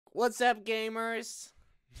What's up, gamers?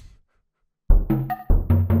 We're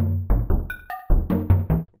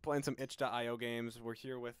playing some itch.io games. We're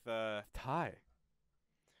here with Ty.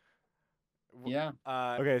 Yeah.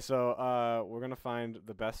 Okay, so we're gonna find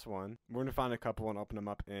the best one. We're gonna find a couple and open them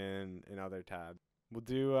up in other tabs. We'll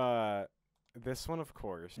do this one, of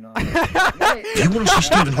course. No. You want us to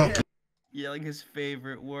stand up? Yelling his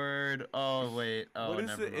favorite word. Oh wait. Oh, What is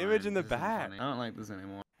never the mind. image in the This isn't back? funny. I don't like this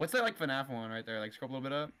anymore. What's that like FNAF one right there? Like scroll up a little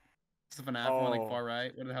bit up. It's the FNAF one, like Oh. far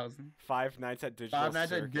right. What the hell is it? Five Nights at Digital Five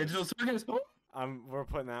Nights Circus. at Digital Circus. Oh, We're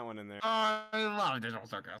putting that one in there. I love Digital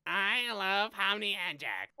Circus. I love Hominy and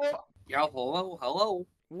Jack. Yo, hello.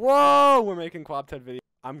 Whoa, we're making Quabted video.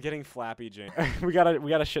 I'm getting Flappy Jane. we got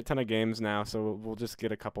a shit ton of games now, so we'll just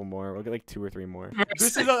get a couple more. We'll get like 2 or 3 more.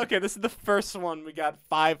 This is okay. This is the first one. We got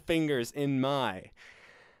 5 fingers in my.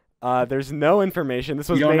 There's no information. This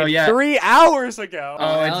was You don't know made yet. 3 hours ago.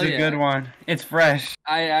 Oh, hell it's a yeah. good one. It's fresh.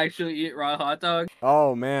 I actually eat raw hot dog.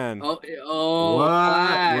 Oh man. Oh, What?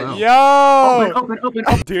 flash. Yo. Open,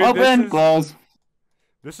 Dude, open, close.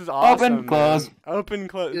 This is awesome. Open, close. Man. Open,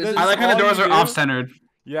 close. This is I like how the all doors you are do? off-centered.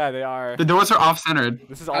 Yeah, they are. The doors are off-centered.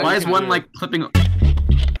 This is all Why you is can one do. like clipping?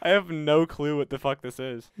 I have no clue what the fuck this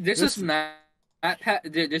is. This is Matt Pat.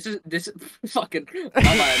 Dude, this is fucking.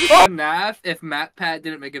 Oh! Math. If Matt Pat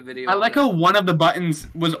didn't make a video. I on like it. how one of the buttons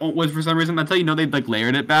was for some reason. That's how you know they like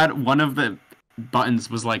layered it bad. One of the buttons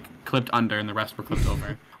was like clipped under, and the rest were clipped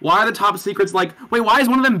over. Why are the top secrets like? Wait, why is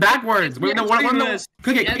one of them backwards? Wait, no, one of them.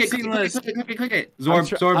 Click it, click it, click it, click it.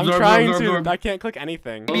 Zorb, I'm trying to. I can't click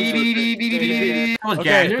anything. Yeah.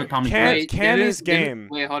 Okay, Wait, Candy's game.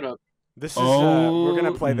 Wait, hold up. This is we're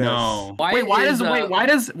gonna play this. No. Why Wait, why is,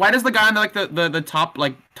 does the guy on the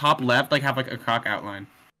top left like have like a cock outline?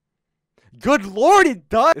 Good lord, it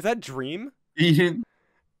does. Is that Dream? Start.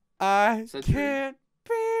 I Is that can't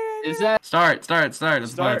be. Is that? Start. Let's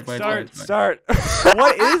Start. play.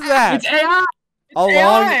 What is that? It's AI.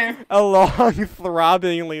 A long,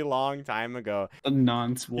 throbbingly long time ago. A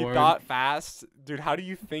non-sword. You thought fast, dude. How do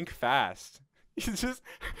you think fast? You just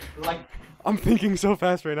like. I'm thinking so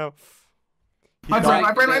fast right now. He My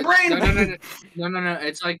thought- brain, my brain. No.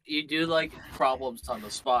 It's like you do like problems on the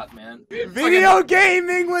spot, man. Video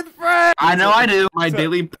gaming with friends. I know I do. My So-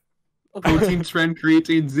 daily protein, trend,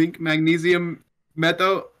 creatine, zinc, magnesium,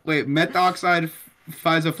 methoxide,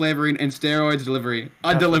 flavoring, and steroids delivery.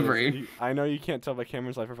 Delivery. I know you can't tell by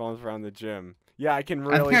camera's life revolves around the gym. Yeah, I can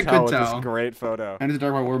I really think I tell could with tell. this great photo. And it's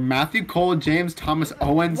dark about where Matthew Cole, James, Thomas,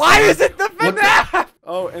 Owen. Why Sarah- is it the What the- FNAF?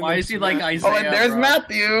 Oh, and Why the is he like FNAF. Isaiah? Oh, and there's bro?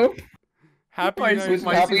 Matthew. Happy Why is he- nice-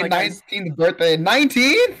 why is he Happy like 19th birthday.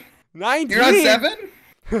 19? 19. You're not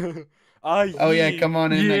 7? Oh yeah, come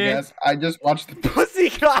on in. I Yeah. guess I just watched the. Pussy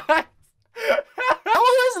guy. How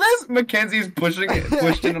is this? Mackenzie's pushed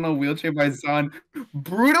in on a wheelchair by his son.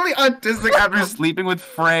 Brutally autistic after sleeping with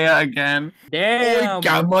Freya again. Damn.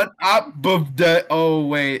 Come up of the. Oh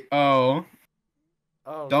wait. Oh.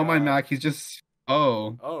 Oh, Don't mind God. Mac. He's just.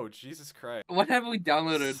 Oh. Oh, Jesus Christ. What have we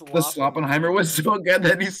downloaded? The Sloppenheimer was so good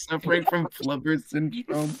that he's suffering from flubber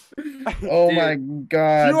syndrome. Oh Dude. my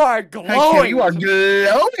god. You are Heck, glowing. you are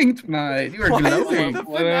glowing tonight. You are Why is it glowing. the-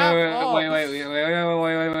 Wait,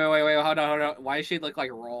 hold on. Why does she look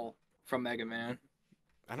like Roll from Mega Man?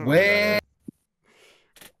 I don't know who that Wait. is.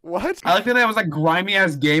 What? I like that it was a grimy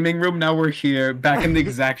ass gaming room. Now we're here, back in the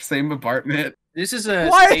exact same apartment. This is a.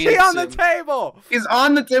 Why is he stated on the sim. table? He's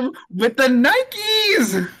on the table with the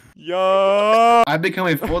Nikes. Yo. I've become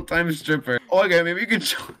a full-time stripper. Okay, maybe you could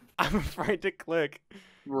show. I'm afraid to click.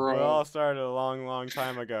 Bro. It all started a long, long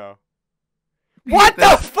time ago. What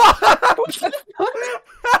the fuck?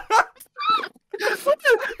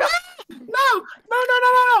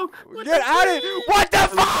 No! Get out of here! What the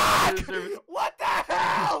fuck? What the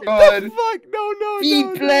hell? God. The fuck? No, He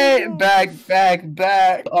no, play no. back.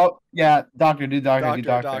 Oh yeah, doctor, do doctor.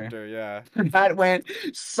 Doctor, yeah. That went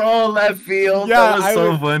so left field. Yeah, that was I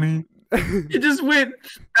so would- funny. It just went.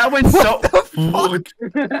 That went so.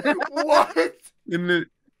 What? In the,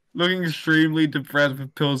 looking extremely depressed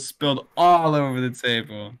with pills spilled all over the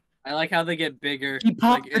table. I like how they get bigger. He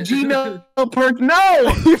popped Like, the Gmail perk.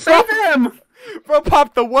 No, save him. Bro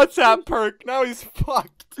popped the WhatsApp perk. Now he's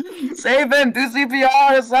fucked. Save him. Do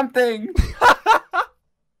CPR or something.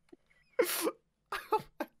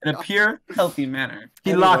 In a pure, healthy manner.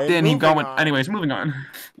 He Anyway, locked in. He moving going. on. Anyways, moving on.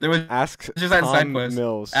 There was Ask just that side Tom quest.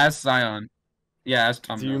 Mills. Ask Zion. Yeah, ask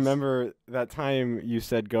Tom. Do you Mills. remember that time you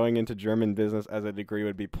said going into German business as a degree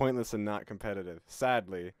would be pointless and not competitive?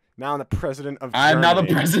 Sadly, now I'm the president of Germany. I'm now the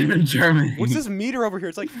president of Germany. What's this meter over here?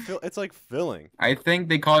 It's like it's like filling. I think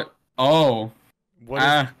they call it. Oh. What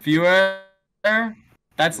is? Viewer.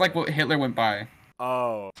 That's like what Hitler went by.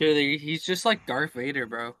 Oh. Dude, he's just like Darth Vader,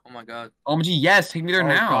 bro. Oh my god. OMG, yes, take me there Oh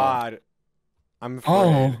now. God. I'm afraid.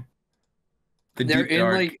 Oh. The They're deep in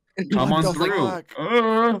dark. like. Come What on the through.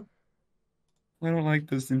 fuck? I don't like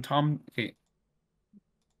this. And Tom, okay.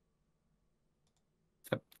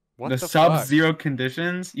 What the fuck? sub-zero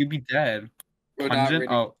conditions, you'd be dead. We're not Pungent?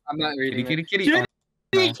 reading. Oh, I'm not reading. kitty, it. kitty, kitty.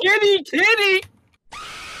 Kitty, Oh, no. kitty.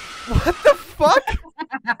 What the fuck?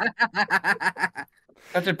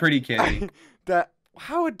 That's a pretty kitty. That.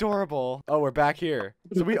 How adorable. Oh, we're back here.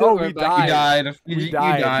 So we. We're Oh, we back. You died. died. We You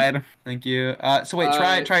died. died. Thank you. So wait,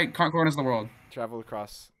 try corners of the world. Travel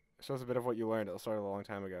across. Shows a bit of what you learned. It started a long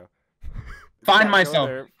time ago. Find Go myself.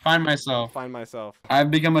 there. Find myself. Find myself.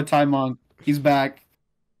 I've become a time monk. He's back.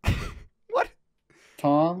 What?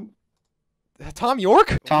 Tom? Tom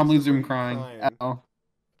York? Tom leaves the room crying. Ow.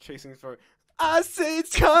 Chasing for. I say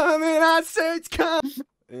it's coming. I say it's coming.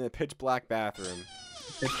 In a pitch black bathroom.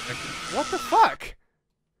 What the fuck?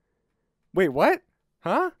 Wait, what?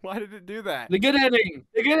 Huh? Why did it do that? The good ending.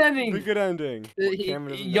 The good ending. The good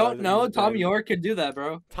ending. Tom York could do that,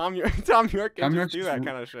 bro. Tom York Tom can York's just do that just-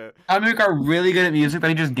 kind of shit. Tom York are really good at music, but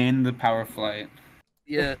he just gained the power of flight.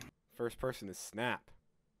 Yeah. First person is Snap.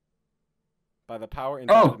 By the power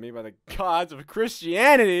entrusted to me by the gods of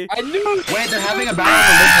Christianity. I knew. Wait, they're having a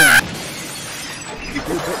battle of religion.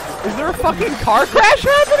 Is there a fucking car crash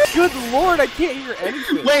happening? Good lord, I can't hear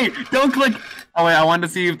anything. Wait, don't click. Oh wait, I wanted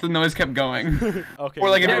to see if the noise kept going. Okay. Or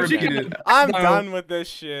like if no, it repeated. I'm No. done with this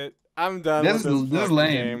shit. I'm done This with is fucking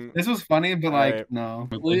lame. game. This was funny, but like Alright. no.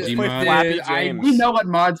 Let's G play mod. Flappy Dude, I- James. We know what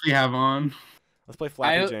mods we have on. Let's play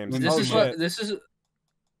Flappy James. This Oh, is shit. what. This is.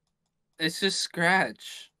 It's just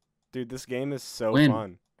Scratch. Dude, this game is so Win.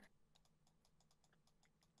 fun.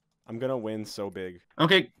 I'm gonna win so big.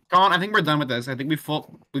 Okay, Collin, I think we're done with this. I think we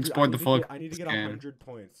explored the full. I need to get game. 100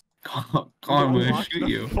 points. Collin, we'll Unlock shoot the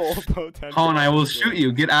you. full potential Colin, I of will this shoot game.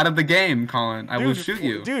 you. Get out of the game, Colin. I will shoot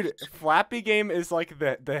you. Dude, Flappy game is like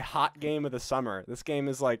the hot game of the summer. This game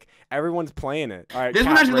is like everyone's playing it. All right, This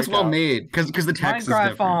one Cat, actually looks break well out. made because the text is Minecraft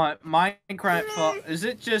different. font. Minecraft font. Is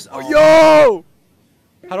it just? Oh, Yo!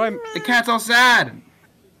 How do I? The cat's all sad.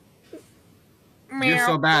 You're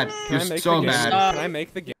so bad. Can You're I make so the game? bad. Can I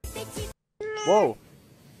make the game? Whoa,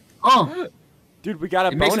 Oh, dude, we got a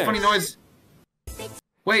it bonus. makes a funny noise.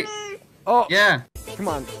 Wait, Oh, yeah. come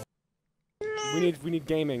on. We need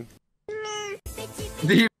gaming.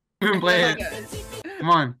 Did you even play it? Come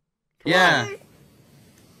on. Yeah.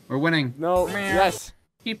 We're winning. No. Meow. Yes.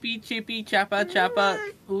 Chippy chippy chappa chappa.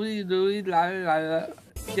 Ooey dooey la la la.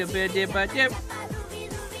 Dippa dippa dip.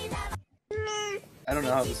 I don't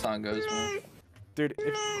know how the song goes, man. Dude.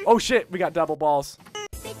 Oh shit, we got double balls.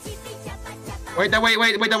 Wait, that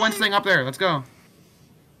one's thing up there. Let's go.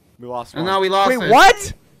 We lost Oh, one. no, we lost Wait, it.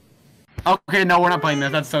 what? Okay, no, we're not playing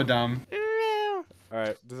this. That's so dumb. All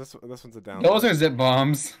right, this one's a down. Those are zip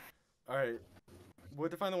bombs. All right. We'll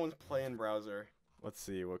have to find the ones play in browser. Let's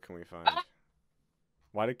see, what can we find?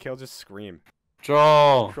 Why did Kale just scream?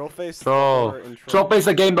 Troll. Trollface. Troll. and Trollface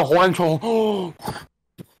the game, the horn troll.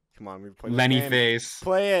 Come on, we played Lenny this game. face.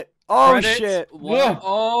 Play it. Oh Credits? shit. What? Yeah.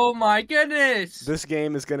 Oh my goodness. This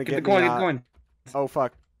game is gonna Get get the coin, me get the out. coin. Oh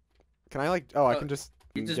fuck. Can I like? Oh, I can just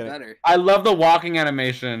It's just get it. better. I love the walking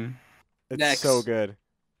animation. It's Next. so good.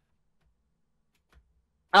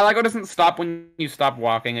 I like how it doesn't stop when you stop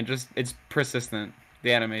walking. It's persistent.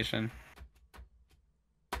 The animation.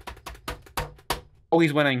 Oh,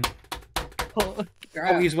 he's winning. Oh,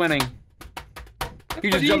 Oh, he's winning. He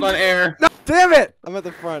just jumped on air. No, damn it! I'm at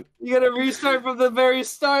the front. You gotta restart from the very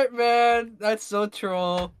start, man. That's so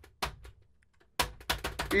troll.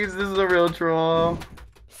 This is a real troll.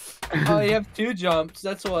 Oh, you have 2 jumps.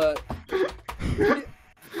 That's what.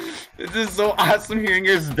 This is so awesome hearing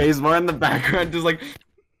your spacebar in the background, just like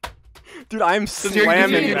Dude, I'm just hearing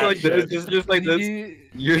slamming you that like shit. this, just like Can this. you-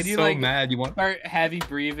 You're can you, so like, mad. You want? Start heavy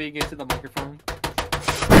breathing into the microphone.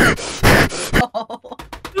 Oh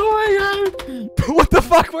my god! What the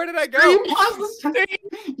fuck? Where did I go? You paused the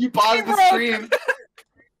stream. You paused the stream.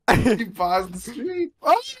 You paused the stream.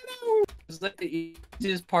 Oh no! It's like the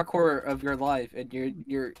easiest parkour of your life, and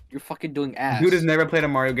you're fucking doing ass. Dude has never played a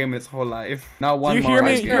Mario game in his whole life. Not one. Do you hear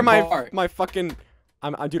Mario me? game. Hear Bar. my fucking.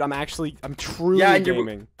 Dude, I'm truly Yeah, and you're-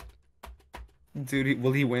 gaming. Dude,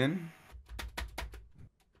 will he win?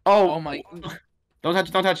 Oh Oh, my. don't touch!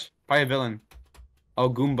 Don't touch! By a villain. Oh,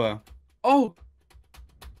 Goomba. Oh.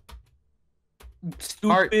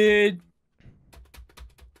 Stupid.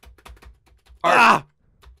 Heart. Ah!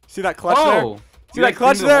 See that clutch there? Whoa! See You, that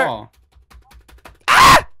clutch cleaned the there? wall.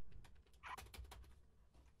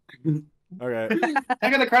 Okay.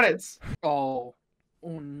 Look at the credits. Oh.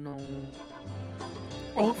 Oh no.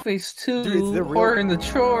 Oh, phase 2. Dude, it's the real- Horror in the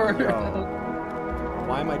chore. Yo.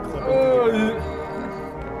 Why am I clipping?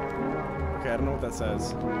 Okay, I don't know what that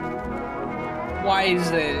says. Why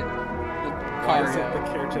is it? Why is it the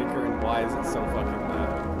caretaker and why is it so fucking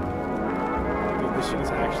loud? Dude, this shit is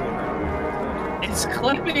actually hurting me. It's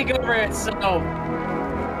clipping over itself.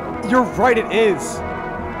 You're right, it is.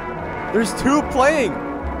 There's 2 playing.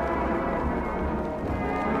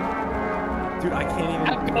 Dude, I can't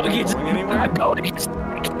even going anywhere.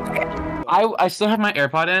 I still have my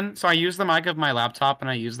AirPod in, so I use the mic of my laptop and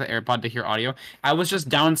I use the AirPod to hear audio. I was just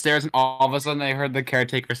downstairs and all of a sudden I heard the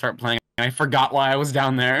caretaker start playing and I forgot why I was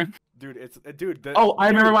down there. Dude, it's I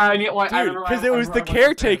remember why I need why. Dude, because it was the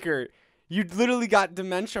caretaker. You literally got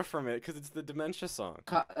dementia from it because it's the dementia song.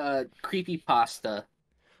 Creepypasta.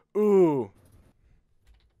 Ooh.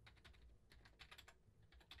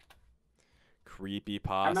 Creepypasta.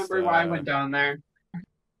 I remember why I went down there.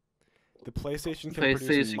 The PlayStation can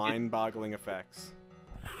produce mind-boggling effects.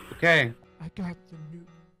 Okay. I got the new.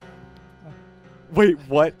 Wait,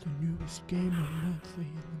 what? The newest Gamer Monthly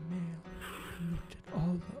in the mail. I looked at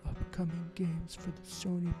all the upcoming games for the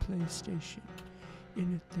Sony PlayStation.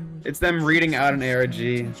 In it there was. It's them reading out an ARG.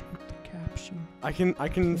 With the caption, I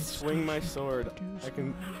can swing my sword. I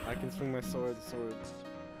can swing my sword.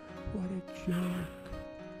 what a joke.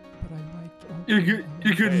 But I liked all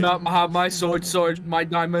You could not have my sword, my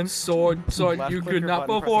diamond sword. Left You click could your not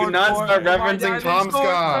button, perform. Do not start my referencing diamond Tom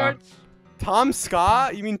sword, Ska. Tom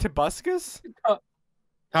Ska? You mean Tobuscus?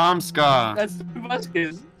 Tom Ska. That's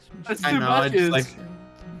Tobuscus. That's I know, it's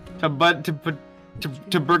Tobuscus. like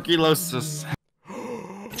tuberculosis.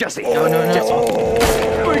 Jesse! Jesse!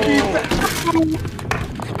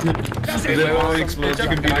 Wait, explode your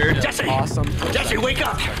computer. Jesse! Awesome. Jesse, wake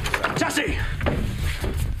up! Jesse!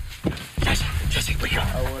 Jesse, wake up!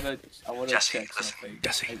 I wanna Jesse, check listen. something.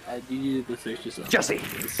 Jesse. I needed to search this up. Jesse!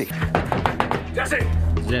 Jesse!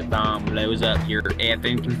 Zip bomb blows up your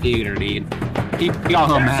effing computer, dude. Keep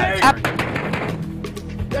y'all mad.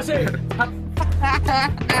 Jesse!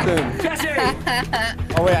 Jesse!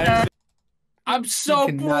 Oh wait, I'm so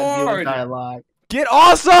bored. get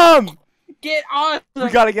awesome! Get on. We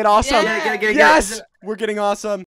gotta get awesome. Yeah. Get it. Yes, we're getting awesome.